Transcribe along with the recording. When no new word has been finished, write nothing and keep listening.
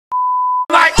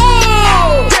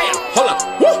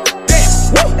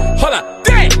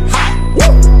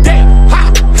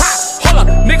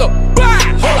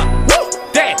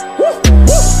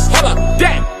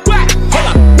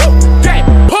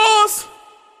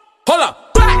hold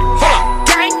up, hold up,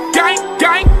 gang, gang,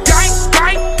 gang, gang,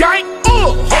 gang, gang,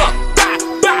 hold up,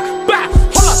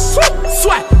 hold up,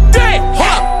 sweat, damn,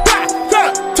 hold up,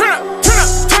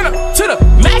 turn up to the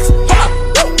max, hold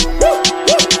up,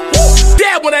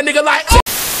 dab on that nigga like,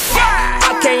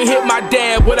 I can't hit my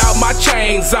dad without my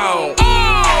chains on.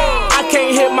 I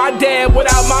can't hit my dad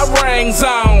without my rings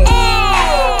on.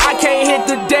 I can't hit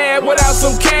the dad without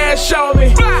some cash on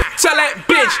me. Tell that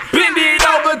bitch, bend it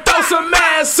over, throw some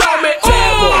ass on me.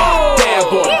 Dab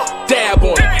on him, dab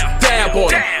on him, dab on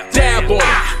him, dab on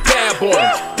him, dab on him,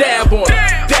 dab on him, dab on him,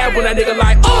 dab on that nigga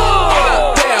like,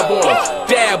 dab on him,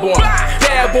 dab on him,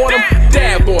 dab on him,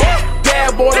 dab on him,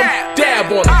 dab on him, dab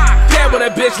on him, dab on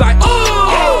that bitch like,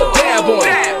 dab on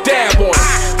him, dab on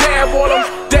him, dab on him,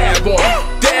 dab on him,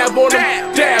 dab on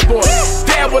him, dab on him,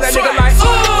 dab on that nigga like,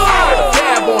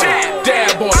 dab on him,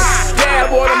 dab on him, dab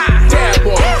on him, dab on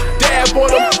him, dab on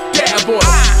him, dab on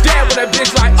him, dab on that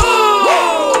bitch like,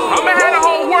 I'ma have the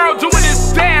whole world doing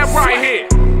this dab right here.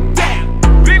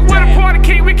 Big Winter Party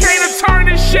King, we came to turn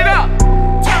this shit up.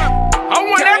 I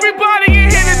want everybody in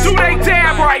here to do their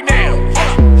dab right now.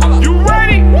 You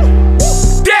ready?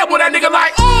 Dab on that nigga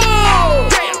like,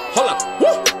 damn, hold up,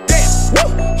 damn,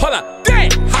 hold up,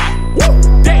 damn, hot,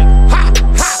 damn, hot,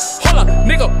 hold up,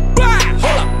 nigga,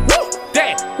 hold up,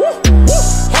 damn,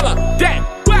 hold up, damn,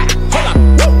 hold up,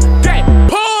 damn,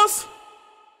 pause,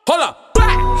 hold up,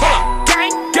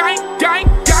 gang, gang, gang,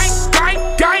 gang, gang,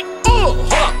 gang, hold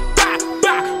up,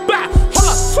 hold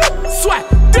up, sweat,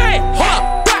 damn, hold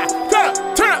up,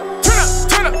 turn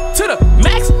up to the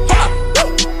max, hold up,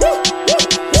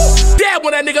 dab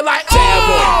on that nigga like, dab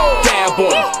on him, dab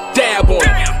on him, dab on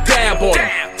him, dab on him,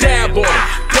 dab on him,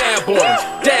 dab on him,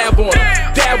 dab on him,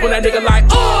 dab on that nigga like,